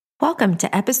Welcome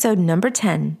to episode number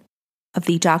 10 of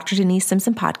the Dr. Denise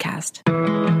Simpson podcast.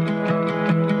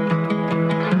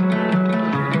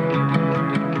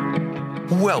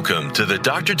 Welcome to the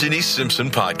Dr. Denise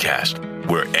Simpson podcast,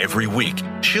 where every week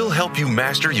she'll help you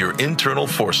master your internal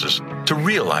forces to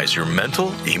realize your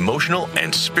mental, emotional,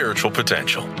 and spiritual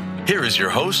potential. Here is your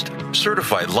host,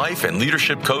 certified life and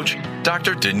leadership coach,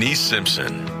 Dr. Denise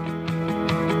Simpson.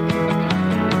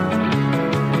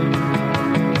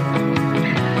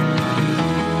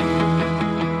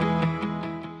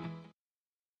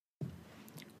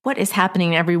 What is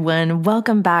happening, everyone?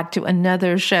 Welcome back to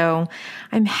another show.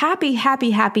 I'm happy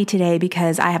today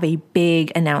because I have a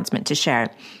big announcement to share.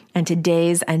 And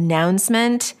today's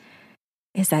announcement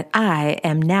is that I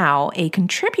am now a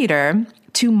contributor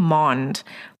to Mond.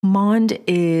 Mond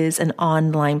is an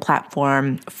online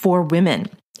platform for women.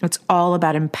 It's all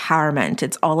about empowerment.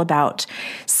 It's all about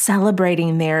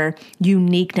celebrating their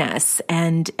uniqueness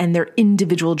and their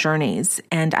individual journeys.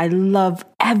 And I love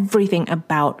everything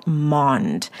about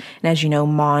Mond. And as you know,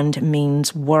 Mond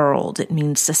means world. It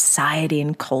means society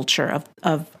and culture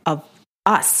of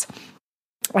us.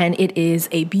 And it is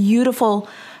a beautiful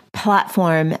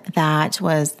platform that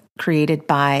was created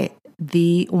by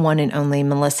the one and only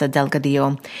Melissa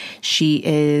Delgadillo. She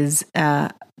is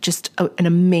just an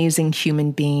amazing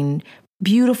human being,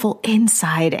 beautiful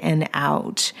inside and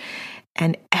out.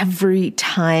 And every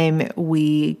time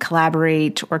we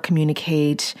collaborate or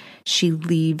communicate, she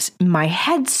leaves my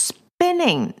head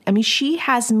spinning. I mean, she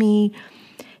has me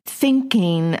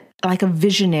thinking like a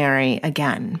visionary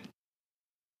again.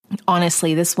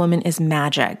 Honestly, this woman is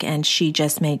magic, and she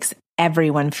just makes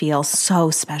everyone feel so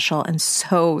special and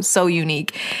so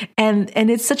unique. And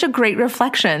it's such a great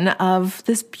reflection of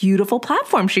this beautiful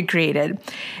platform she created.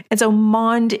 And so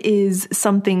Mond is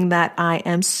something that I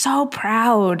am so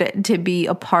proud to be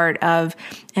a part of.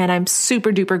 And I'm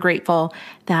super duper grateful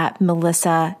that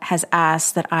Melissa has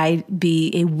asked that I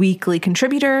be a weekly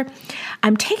contributor.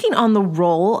 I'm taking on the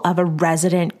role of a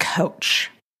resident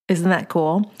coach. Isn't that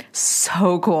cool?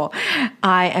 So cool.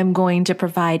 I am going to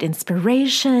provide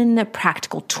inspiration,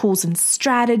 practical tools and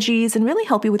strategies, and really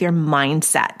help you with your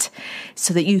mindset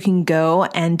so that you can go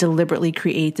and deliberately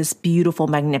create this beautiful,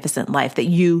 magnificent life that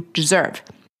you deserve.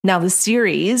 Now, the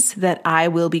series that I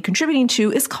will be contributing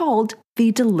to is called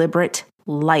The Deliberate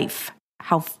Life.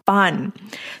 How fun.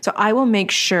 So I will make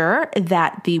sure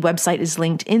that the website is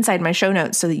linked inside my show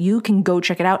notes so that you can go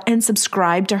check it out and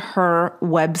subscribe to her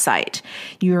website.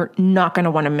 You're not going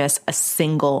to want to miss a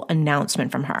single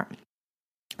announcement from her.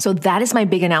 So that is my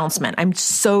big announcement. I'm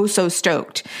so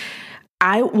stoked.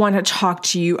 I want to talk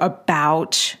to you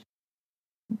about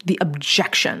the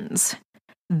objections,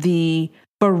 the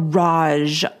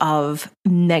barrage of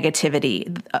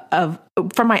negativity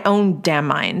from my own damn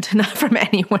mind, not from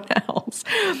anyone else.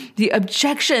 The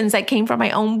objections that came from my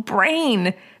own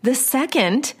brain the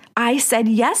second I said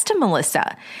yes to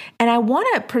Melissa. And I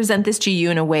want to present this to you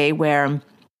in a way where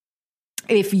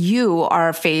if you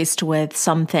are faced with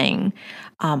something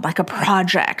like a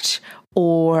project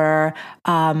or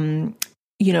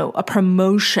a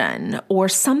promotion or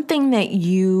something that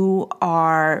you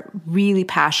are really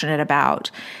passionate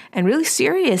about and really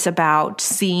serious about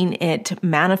seeing it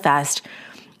manifest,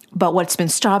 but what's been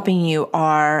stopping you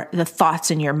are the thoughts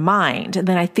in your mind,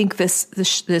 then I think this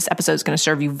episode is going to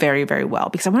serve you very, very well,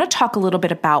 because I want to talk a little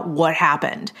bit about what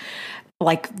happened,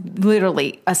 like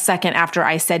literally a second after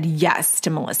I said yes to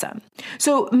Melissa.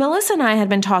 So Melissa and I had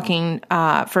been talking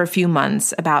for a few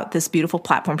months about this beautiful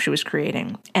platform she was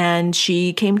creating. And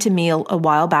she came to me a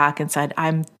while back and said,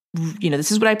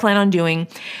 this is what I plan on doing.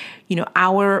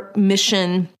 Our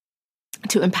mission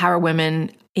to empower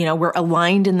women, we're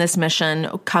aligned in this mission.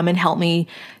 Come and help me,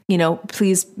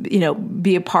 please,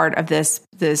 be a part of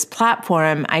this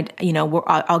platform.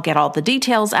 I'll get all the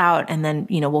details out, and then,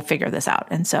 we'll figure this out.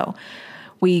 And so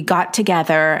we got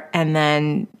together, and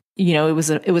then, it was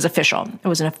official. It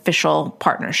was an official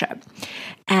partnership.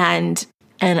 And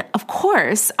of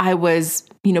course I was,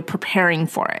 preparing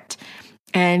for it.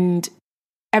 And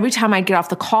every time I'd get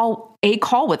off a call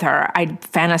with her, I'd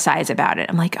fantasize about it.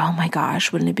 I'm like, oh my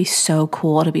gosh, wouldn't it be so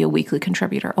cool to be a weekly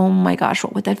contributor? Oh my gosh,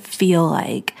 what would that feel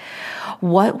like?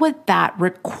 What would that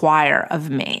require of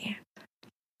me?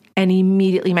 And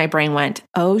immediately my brain went,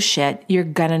 oh shit, you're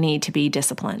gonna need to be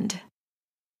disciplined.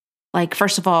 Like,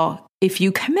 first of all, if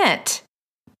you commit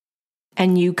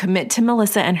to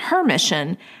Melissa and her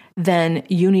mission, then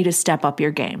you need to step up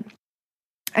your game.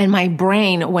 And my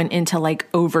brain went into like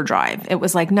overdrive. It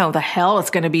was like, no, the hell it's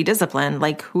going to be discipline.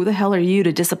 Like, who the hell are you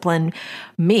to discipline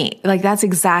me? Like, that's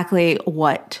exactly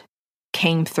what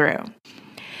came through.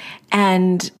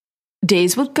 And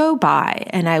days would go by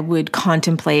and I would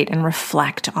contemplate and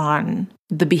reflect on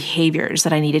the behaviors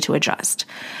that I needed to adjust.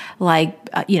 Like,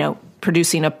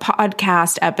 producing a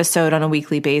podcast episode on a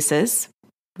weekly basis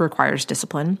requires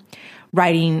discipline.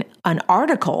 Writing an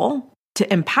article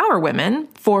to empower women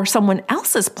for someone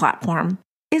else's platform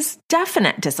is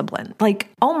definite discipline. Like,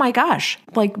 oh my gosh,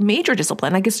 like major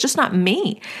discipline. Like, it's just not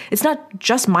me. It's not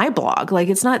just my blog. Like,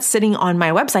 it's not sitting on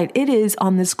my website. It is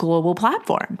on this global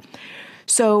platform.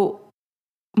 So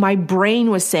my brain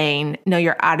was saying, no,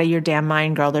 you're out of your damn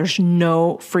mind, girl. There's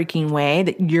no freaking way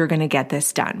that you're going to get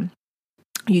this done.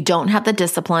 You don't have the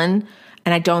discipline.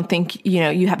 And I don't think,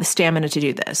 you have the stamina to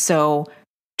do this. So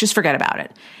just forget about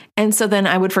it. And so then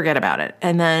I would forget about it.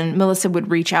 And then Melissa would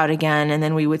reach out again, and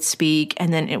then we would speak.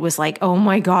 And then it was like, oh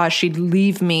my gosh, she'd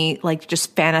leave me like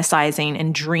just fantasizing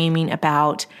and dreaming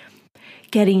about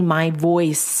getting my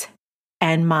voice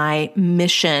and my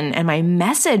mission and my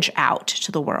message out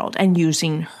to the world and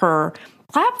using her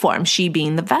platform, she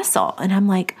being the vessel. And I'm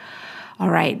like, all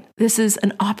right, this is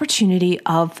an opportunity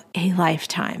of a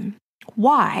lifetime.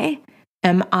 Why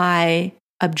am I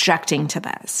objecting to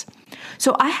this?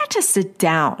 So I had to sit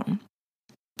down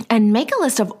and make a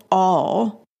list of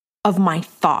all of my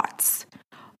thoughts,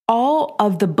 all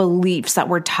of the beliefs that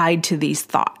were tied to these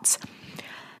thoughts.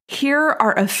 Here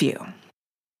are a few.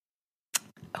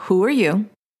 Who are you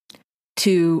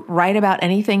to write about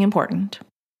anything important?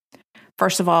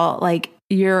 First of all, like,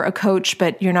 you're a coach,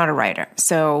 but you're not a writer.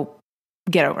 So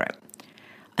get over it.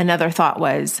 Another thought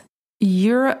was,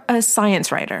 you're a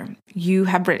science writer. You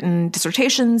have written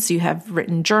dissertations, you have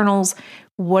written journals.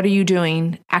 What are you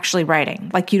doing actually writing?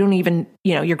 Like, you don't even,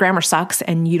 your grammar sucks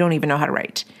and you don't even know how to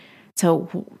write.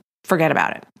 So forget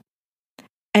about it.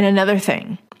 And another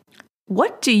thing,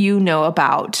 what do you know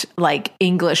about like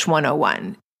English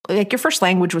 101? Like, your first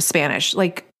language was Spanish.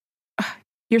 Like,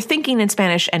 you're thinking in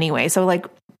Spanish anyway. So like,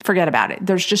 forget about it.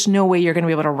 There's just no way you're going to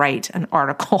be able to write an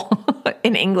article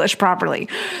in English properly.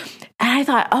 And I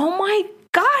thought, oh my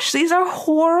gosh, these are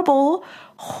horrible,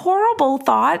 horrible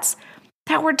thoughts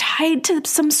that were tied to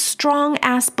some strong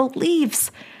ass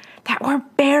beliefs that were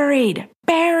buried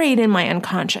in my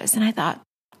unconscious. And I thought,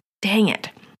 dang it,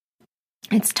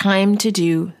 it's time to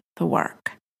do the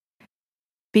work.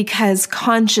 Because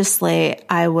consciously,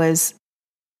 I was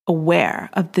aware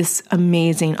of this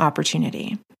amazing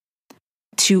opportunity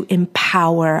to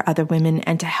empower other women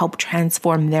and to help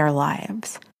transform their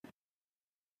lives.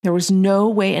 There was no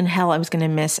way in hell I was going to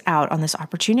miss out on this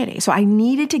opportunity. So I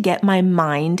needed to get my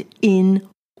mind in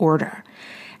order.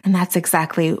 And that's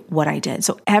exactly what I did.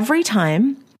 So every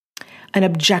time an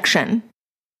objection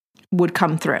would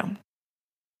come through,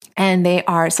 and they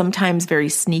are sometimes very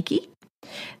sneaky,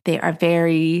 they are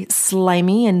very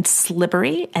slimy and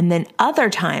slippery, and then other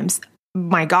times,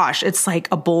 my gosh, it's like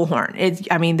a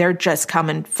bullhorn. They're just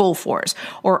coming full force.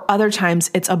 Or other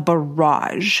times it's a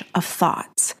barrage of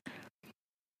thoughts.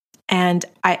 And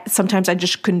sometimes I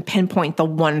just couldn't pinpoint the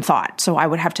one thought. So I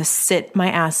would have to sit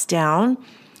my ass down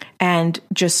and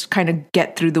just kind of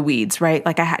get through the weeds, right?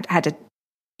 Like, I had to,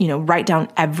 write down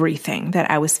everything that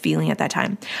I was feeling at that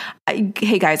time.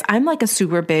 Hey guys, I'm like a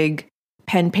super big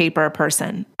pen paper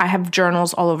person. I have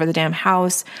journals all over the damn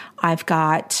house. I've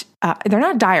got, they're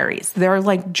not diaries. They're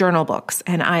like journal books.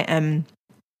 And I am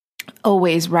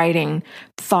always writing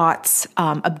thoughts,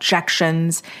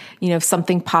 objections. If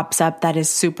something pops up that is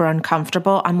super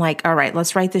uncomfortable, I'm like, all right,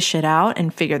 let's write this shit out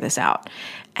and figure this out.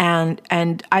 And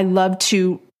I love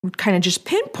to kind of just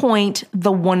pinpoint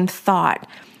the one thought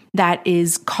that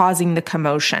is causing the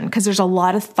commotion, because there's a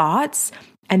lot of thoughts.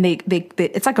 And they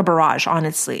it's like a barrage,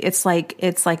 honestly. It's like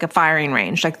a firing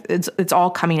range. Like, it's all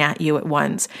coming at you at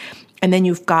once. And then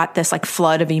you've got this like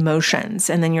flood of emotions.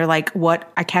 And then you're like,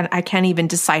 what? I can't even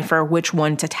decipher which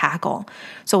one to tackle.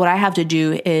 So what I have to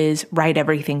do is write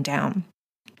everything down.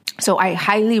 So I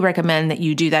highly recommend that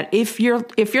you do that. If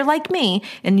you're like me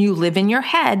and you live in your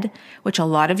head, which a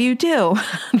lot of you do,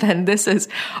 then this is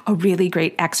a really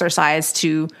great exercise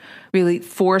to really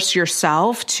force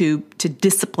yourself to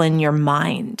discipline your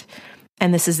mind.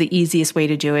 And this is the easiest way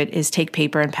to do it, is take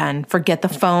paper and pen. Forget the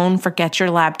phone, forget your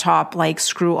laptop, like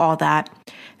screw all that.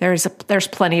 There's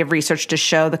plenty of research to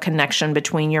show the connection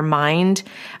between your mind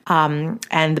and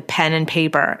the pen and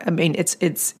paper. I mean,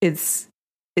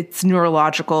 it's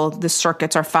neurological. The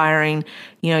circuits are firing.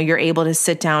 You're able to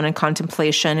sit down in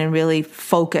contemplation and really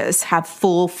focus, have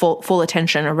full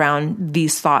attention around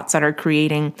these thoughts that are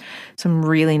creating some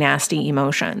really nasty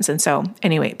emotions. And so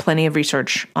anyway, plenty of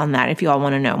research on that if you all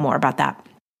want to know more about that.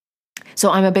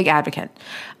 So I'm a big advocate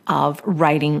of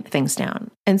writing things down.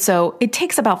 And so it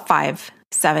takes about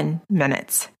 5-7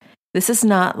 minutes This is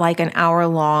not like an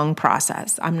hour-long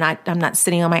process. I'm not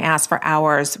sitting on my ass for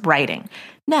hours writing.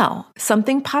 No,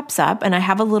 something pops up and I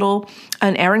have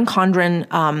an Erin Condren,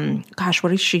 what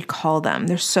does she call them?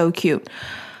 They're so cute.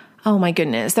 Oh my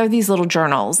goodness. They're these little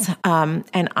journals.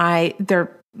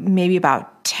 They're maybe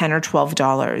about $10 or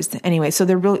 $12. Anyway, so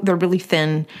they're really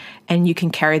thin and you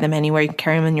can carry them anywhere. You can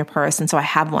carry them in your purse. And so I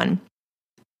have one.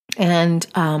 And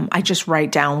I just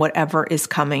write down whatever is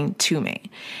coming to me.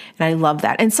 And I love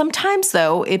that. And sometimes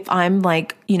though, if I'm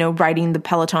like, writing the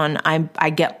Peloton,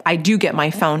 I do get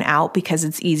my phone out because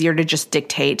it's easier to just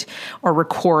dictate or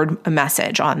record a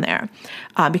message on there.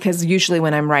 Because usually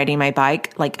when I'm riding my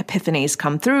bike, like epiphanies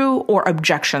come through or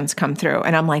objections come through.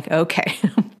 And I'm like, okay,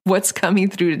 what's coming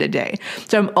through today?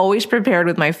 So I'm always prepared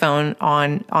with my phone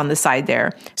on the side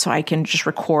there so I can just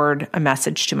record a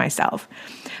message to myself.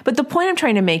 But the point I'm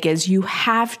trying to make is you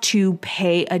have to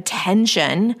pay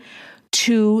attention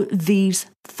to these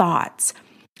thoughts.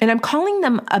 And I'm calling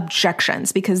them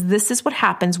objections because this is what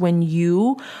happens when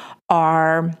you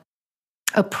are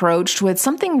approached with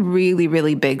something really,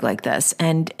 really big like this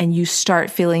and you start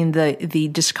feeling the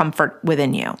discomfort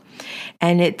within you.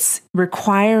 And it's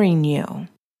requiring you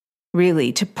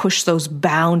really to push those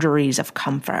boundaries of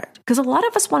comfort because a lot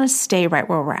of us want to stay right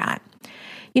where we're at.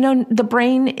 The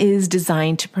brain is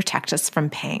designed to protect us from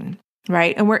pain,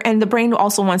 right? And the brain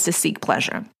also wants to seek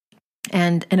pleasure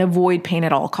and avoid pain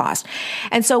at all costs.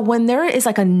 And so when there is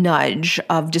like a nudge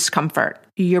of discomfort,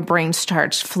 your brain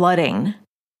starts flooding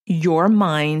your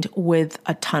mind with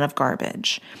a ton of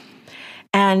garbage.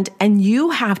 And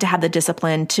you have to have the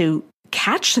discipline to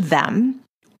catch them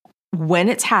when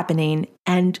it's happening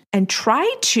and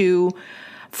try to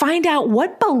find out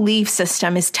what belief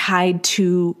system is tied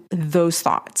to those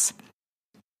thoughts.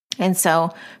 And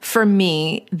so for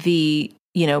me,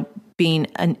 being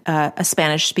a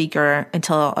Spanish speaker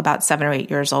until about 7 or 8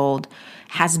 years old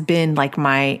has been like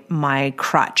my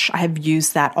crutch. I have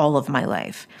used that all of my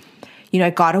life. I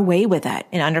got away with it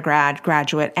in undergrad,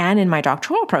 graduate, and in my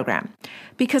doctoral program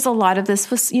because a lot of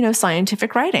this was,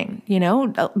 scientific writing.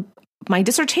 My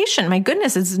dissertation, my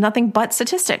goodness, is nothing but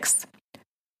statistics.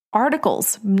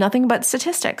 Articles, nothing but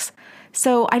statistics.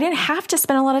 So I didn't have to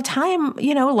spend a lot of time,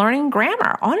 learning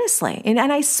grammar, honestly. And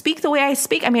I speak the way I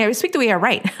speak. I speak the way I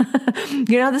write.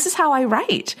 This is how I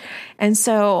write. And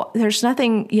so there's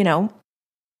nothing,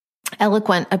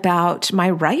 eloquent about my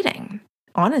writing,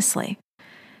 honestly.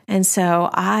 And so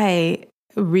I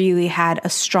really had a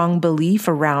strong belief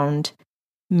around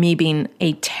me being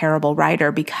a terrible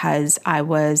writer because I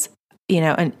was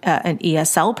an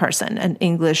ESL person, an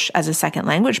English as a second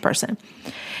language person.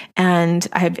 And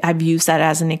I've used that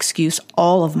as an excuse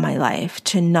all of my life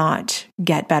to not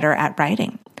get better at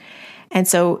writing. And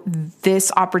so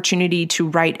this opportunity to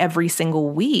write every single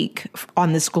week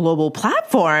on this global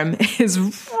platform is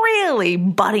really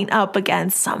butting up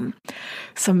against some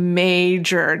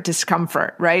major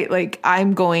discomfort, right? Like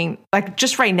I'm going, like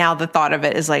just right now, the thought of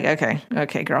it is like,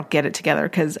 okay, girl, get it together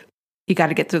because you got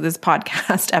to get through this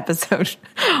podcast episode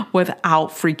without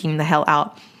freaking the hell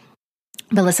out.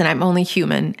 But listen, I'm only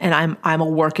human and I'm a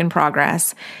work in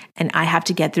progress and I have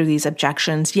to get through these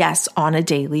objections, yes, on a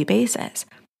daily basis.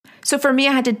 So for me,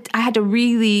 I had to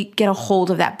really get a hold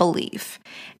of that belief.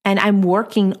 And I'm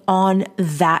working on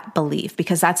that belief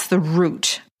because that's the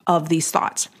root of these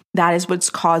thoughts. That is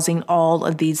what's causing all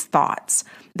of these thoughts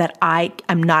that I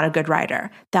am not a good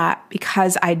writer, that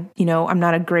because I'm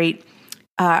not a great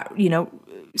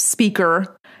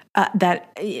speaker,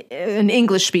 that an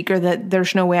English speaker, that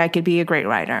there's no way I could be a great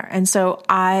writer. And so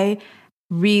I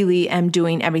really am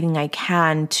doing everything I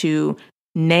can to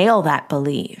nail that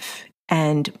belief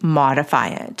and modify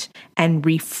it and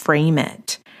reframe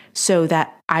it so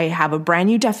that I have a brand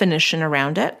new definition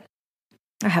around it.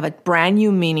 I have a brand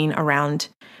new meaning around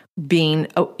being,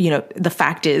 the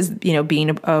fact is,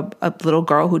 being a little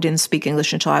girl who didn't speak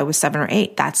English until I was 7 or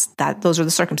 8. Those are the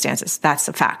circumstances. That's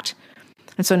the fact.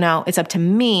 And so now it's up to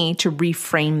me to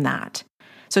reframe that.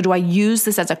 So do I use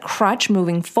this as a crutch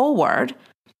moving forward,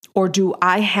 or do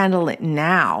I handle it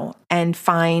now and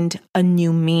find a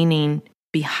new meaning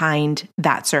behind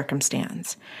that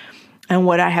circumstance? And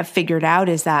what I have figured out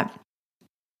is that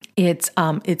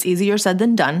it's easier said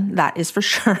than done. That is for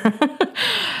sure.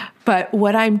 But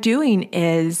what I'm doing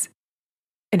is,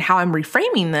 and how I'm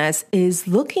reframing this, is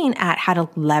looking at how to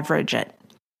leverage it.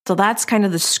 So that's kind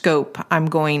of the scope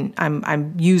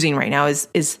I'm using right now is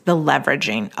the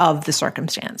leveraging of the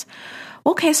circumstance.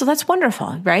 Okay, so that's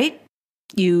wonderful, right?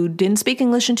 You didn't speak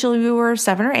English until you were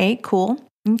 7 or 8. Cool.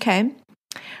 Okay.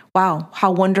 Wow,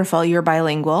 how wonderful. You're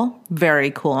bilingual. Very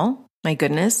cool. My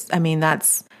goodness. I mean,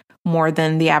 that's more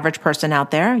than the average person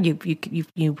out there.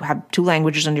 You have 2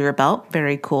 languages under your belt.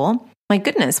 Very cool. My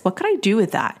goodness, what could I do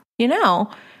with that?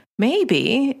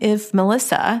 Maybe if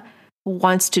Melissa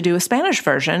wants to do a Spanish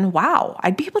version, wow,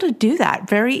 I'd be able to do that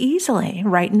very easily,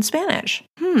 write in Spanish.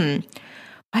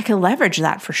 I could leverage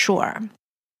that for sure.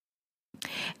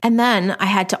 And then I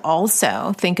had to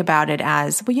also think about it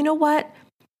as, well, you know what?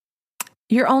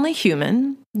 You're only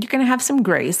human. You're going to have some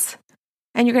grace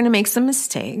and you're going to make some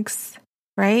mistakes,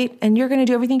 right? And you're going to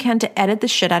do everything you can to edit the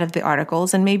shit out of the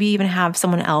articles and maybe even have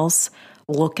someone else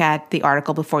look at the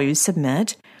article before you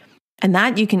submit. And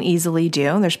that you can easily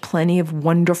do. There's plenty of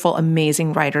wonderful,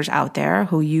 amazing writers out there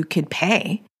who you could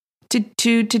pay to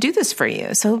do this for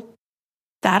you. So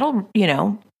that'll,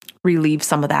 relieve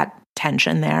some of that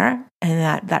tension there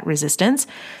and that resistance.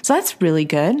 So that's really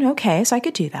good. Okay, so I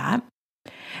could do that.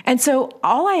 And so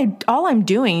all I'm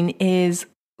doing is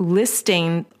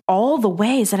listing all the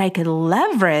ways that I could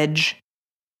leverage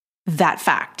that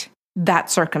fact, that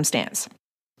circumstance,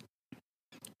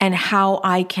 and how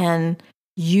I can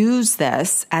use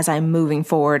this as I'm moving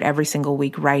forward every single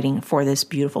week writing for this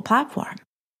beautiful platform.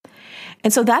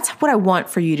 And so that's what I want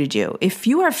for you to do. If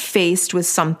you are faced with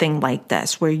something like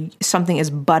this, where something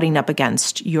is butting up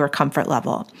against your comfort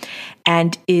level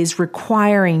and is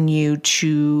requiring you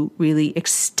to really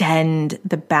extend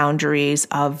the boundaries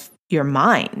of your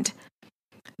mind,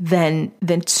 then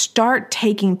start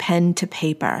taking pen to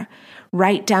paper.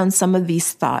 Write down some of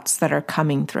these thoughts that are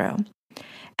coming through.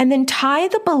 And then tie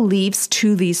the beliefs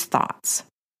to these thoughts,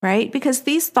 right? Because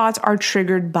these thoughts are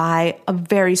triggered by a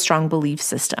very strong belief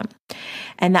system.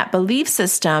 And that belief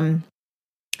system,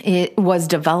 it was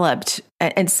developed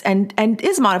and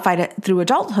is modified through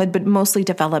adulthood, but mostly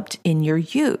developed in your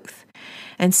youth.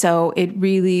 And so it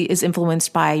really is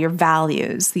influenced by your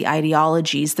values, the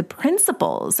ideologies, the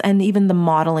principles, and even the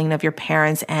modeling of your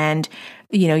parents and,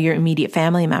 your immediate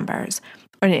family members.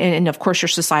 And of course, your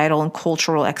societal and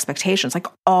cultural expectations, like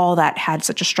all that had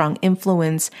such a strong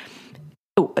influence,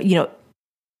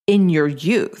 in your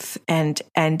youth and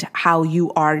how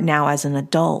you are now as an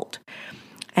adult.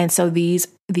 And so these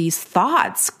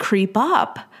thoughts creep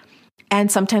up.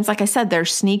 And sometimes, like I said, they're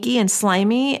sneaky and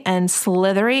slimy and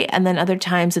slithery. And then other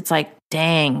times it's like,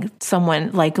 dang,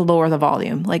 someone like lower the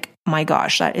volume. Like, my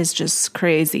gosh, that is just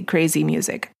crazy, crazy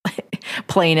music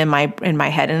playing in my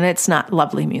head. And it's not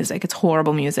lovely music. It's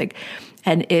horrible music.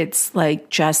 And it's like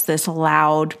just this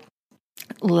loud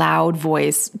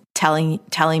voice telling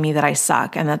me that I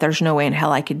suck and that there's no way in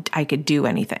hell I could do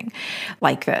anything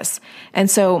like this.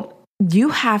 And so you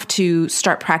have to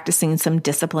start practicing some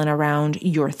discipline around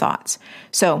your thoughts.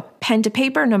 So pen to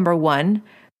paper, number 1.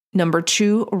 Number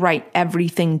 2, write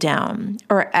everything down,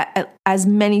 or as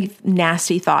many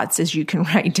nasty thoughts as you can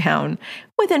write down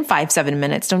within 5-7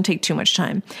 minutes. Don't take too much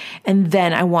time. And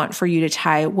then I want for you to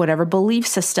tie whatever belief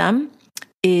system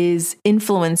is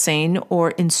influencing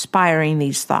or inspiring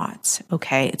these thoughts.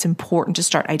 Okay. It's important to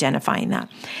start identifying that.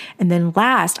 And then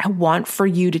last, I want for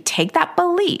you to take that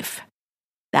belief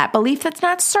that's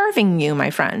not serving you,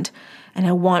 my friend. And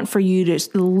I want for you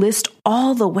to list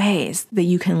all the ways that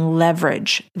you can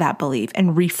leverage that belief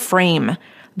and reframe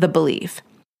the belief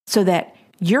so that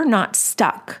you're not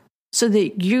stuck, so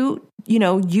that you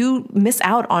miss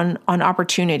out on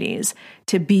opportunities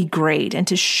to be great and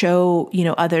to show,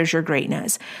 others your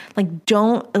greatness. Like,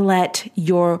 don't let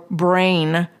your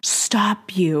brain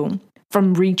stop you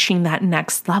from reaching that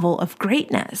next level of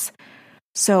greatness.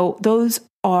 So those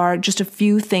are just a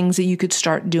few things that you could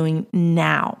start doing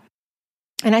now.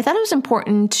 And I thought it was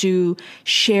important to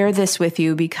share this with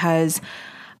you because,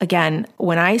 again,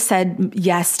 when I said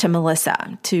yes to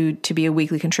Melissa to be a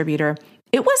weekly contributor,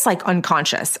 it was like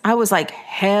unconscious. I was like,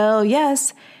 hell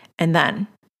yes. And then,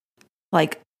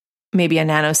 like maybe a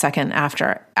nanosecond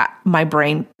after, my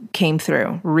brain came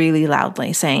through really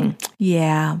loudly saying,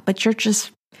 yeah, but you're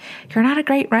not a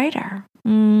great writer.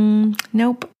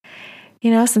 Nope.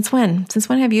 Since when? Since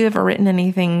when have you ever written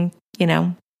anything,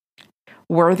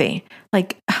 worthy?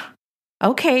 Like,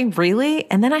 okay, really?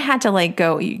 And then I had to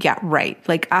go, yeah, right.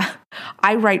 Like,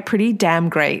 I write pretty damn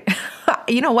great.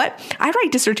 You know what? I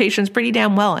write dissertations pretty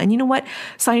damn well. And you know what?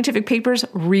 Scientific papers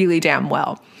really damn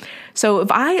well. So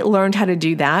if I learned how to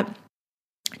do that,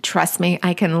 trust me,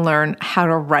 I can learn how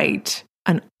to write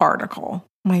an article.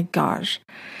 My gosh.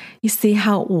 You see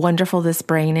how wonderful this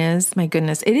brain is? My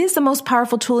goodness. It is the most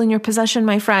powerful tool in your possession,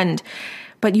 my friend.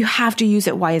 But you have to use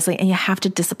it wisely and you have to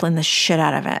discipline the shit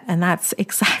out of it. And that's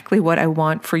exactly what I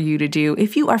want for you to do.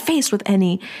 If you are faced with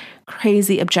any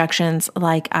crazy objections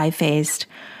like I faced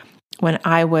when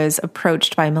I was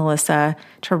approached by Melissa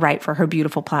to write for her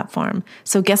beautiful platform.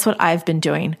 So guess what I've been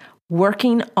doing?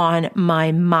 working on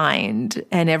my mind.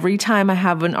 And every time I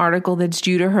have an article that's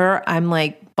due to her, I'm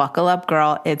like, buckle up,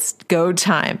 girl, it's go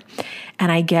time.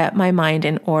 And I get my mind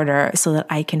in order so that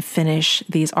I can finish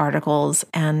these articles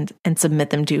and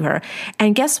submit them to her.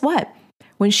 And guess what?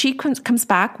 When she comes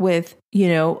back with,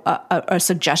 a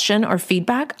suggestion or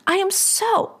feedback, I am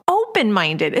so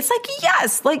open-minded. It's like,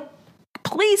 yes, like,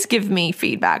 please give me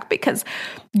feedback, because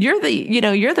you're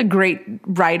the great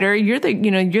writer. You're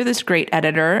this great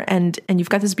editor, and you've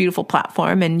got this beautiful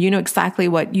platform, and you know exactly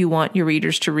what you want your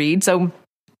readers to read. So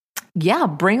yeah,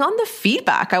 bring on the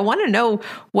feedback. I want to know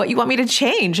what you want me to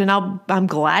change, and I'm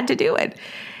glad to do it.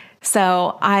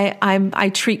 So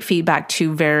I treat feedback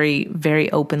too very,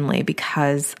 very openly,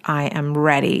 because I am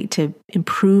ready to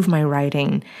improve my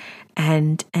writing.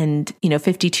 And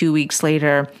 52 weeks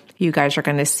later, you guys are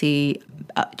going to see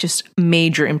just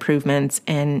major improvements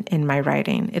in my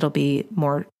writing. It'll be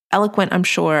more eloquent, I'm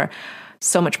sure,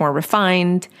 so much more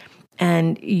refined,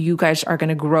 and you guys are going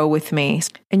to grow with me,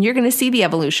 and you're going to see the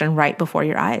evolution right before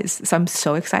your eyes. So I'm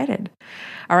so excited.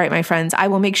 All right, my friends, I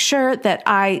will make sure that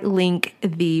I link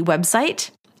the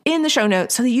website in the show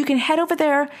notes so that you can head over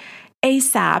there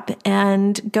ASAP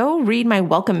and go read my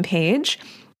welcome page.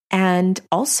 And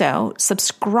also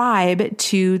subscribe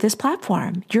to this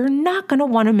platform. You're not going to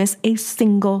want to miss a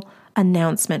single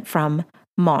announcement from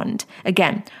Monde.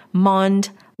 Again,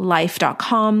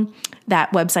 mondelife.com.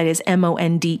 That website is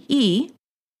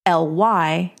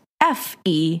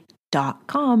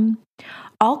mondelyfe.com.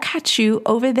 I'll catch you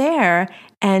over there.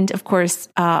 And of course,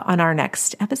 on our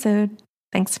next episode.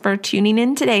 Thanks for tuning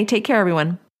in today. Take care,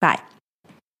 everyone. Bye.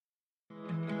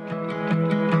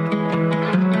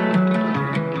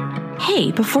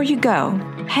 Hey, before you go,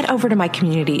 head over to my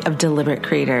community of deliberate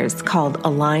creators called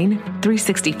Align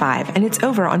 365, and it's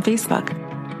over on Facebook.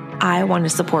 I want to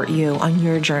support you on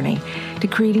your journey to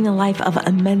creating a life of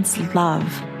immense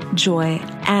love, joy,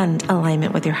 and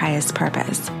alignment with your highest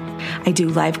purpose. I do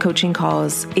live coaching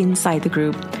calls inside the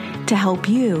group to help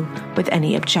you with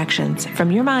any objections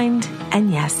from your mind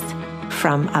and, yes,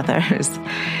 from others.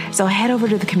 So head over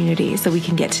to the community so we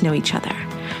can get to know each other.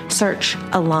 Search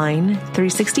Align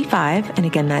 365, and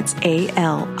again, that's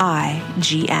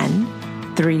ALIGN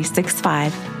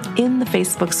 365 in the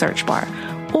Facebook search bar,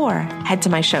 or head to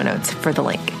my show notes for the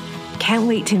link. Can't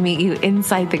wait to meet you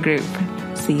inside the group.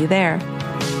 See you there.